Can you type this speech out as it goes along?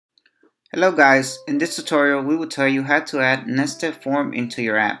Hello guys, in this tutorial we will tell you how to add nested form into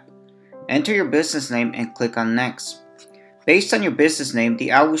your app. Enter your business name and click on Next. Based on your business name,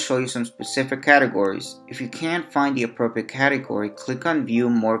 the app will show you some specific categories. If you can't find the appropriate category, click on View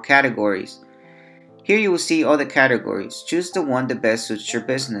More Categories. Here you will see all the categories. Choose the one that best suits your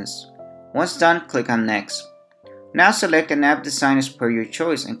business. Once done, click on Next. Now select an app design as per your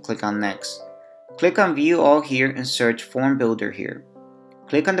choice and click on Next. Click on View All here and search Form Builder here.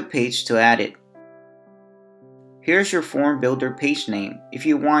 Click on the page to add it. Here's your Form Builder page name. If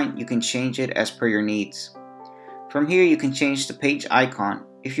you want, you can change it as per your needs. From here, you can change the page icon.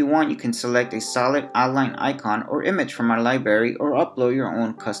 If you want, you can select a solid outline icon or image from our library or upload your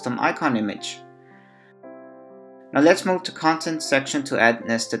own custom icon image. Now let's move to Content section to add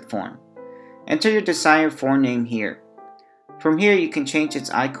nested form. Enter your desired form name here. From here, you can change its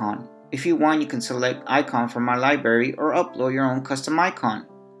icon. If you want, you can select icon from our library or upload your own custom icon.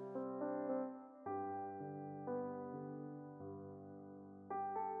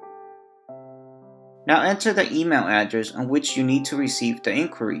 Now enter the email address on which you need to receive the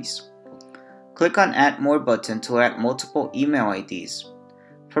inquiries. Click on Add More button to add multiple email IDs.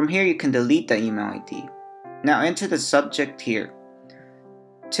 From here, you can delete the email ID. Now enter the subject here.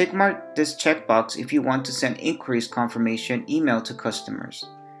 Tick mark this checkbox if you want to send inquiries confirmation email to customers.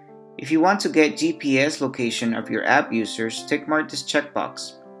 If you want to get GPS location of your app users, tick mark this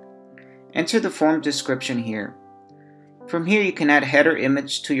checkbox. Enter the form description here. From here, you can add header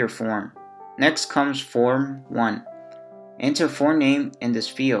image to your form. Next comes Form 1. Enter form name in this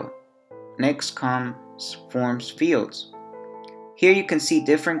field. Next comes Forms fields. Here you can see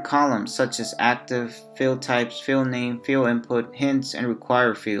different columns such as active, field types, field name, field input, hints, and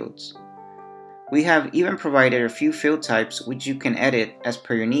require fields. We have even provided a few field types which you can edit as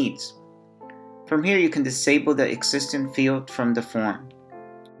per your needs. From here, you can disable the existing field from the form.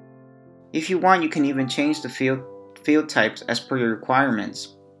 If you want, you can even change the field types as per your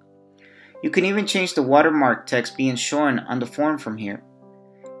requirements. You can even change the watermark text being shown on the form from here.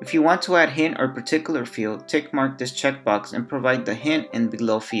 If you want to add hint or particular field, tick mark this checkbox and provide the hint in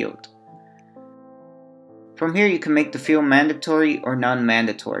below field. From here, you can make the field mandatory or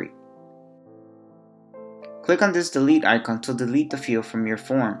non-mandatory. Click on this delete icon to delete the field from your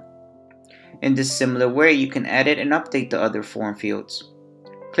form. In this similar way, you can edit and update the other form fields.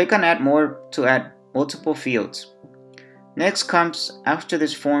 Click on Add More to add multiple fields. Next comes after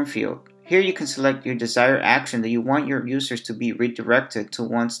this form field. Here you can select your desired action that you want your users to be redirected to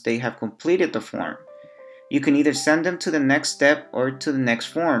once they have completed the form. You can either send them to the next step or to the next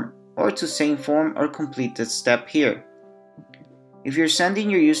form, or to same form or complete this step here. If you're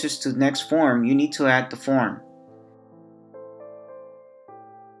sending your users to the next form, you need to add the form.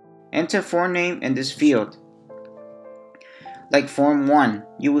 Enter form name in this field. Like Form 1,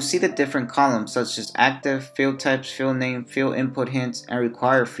 you will see the different columns such as active, field types, field name, field input hints, and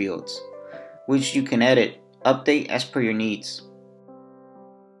require fields, which you can edit, update as per your needs.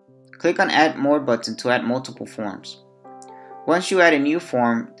 Click on Add More button to add multiple forms. Once you add a new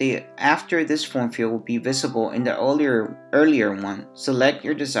form, the after this form field will be visible in the earlier one. Select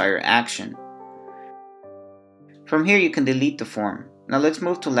your desired action. From here, you can delete the form. Now let's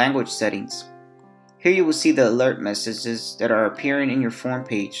move to language settings. Here you will see the alert messages that are appearing in your form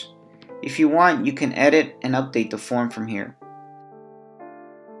page. If you want, you can edit and update the form from here.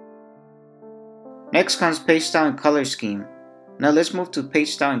 Next comes page style and color scheme. Now let's move to page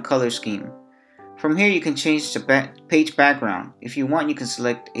style and color scheme. From here, you can change the page background. If you want, you can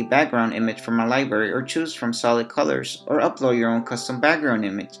select a background image from a library or choose from solid colors or upload your own custom background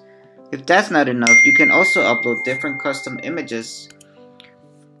image. If that's not enough, you can also upload different custom images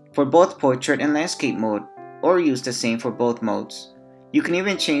for both portrait and landscape mode, or use the same for both modes. You can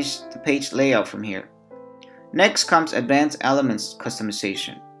even change the page layout from here. Next comes advanced elements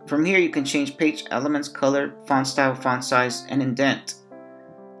customization. From here, you can change page elements color, font style, font size, and indent.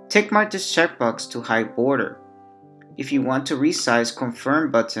 Tick mark this checkbox to hide border. If you want to resize confirm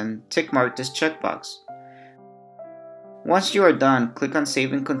button, tick mark this checkbox. Once you are done, click on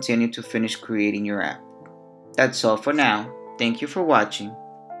Save and Continue to finish creating your app. That's all for now. Thank you for watching.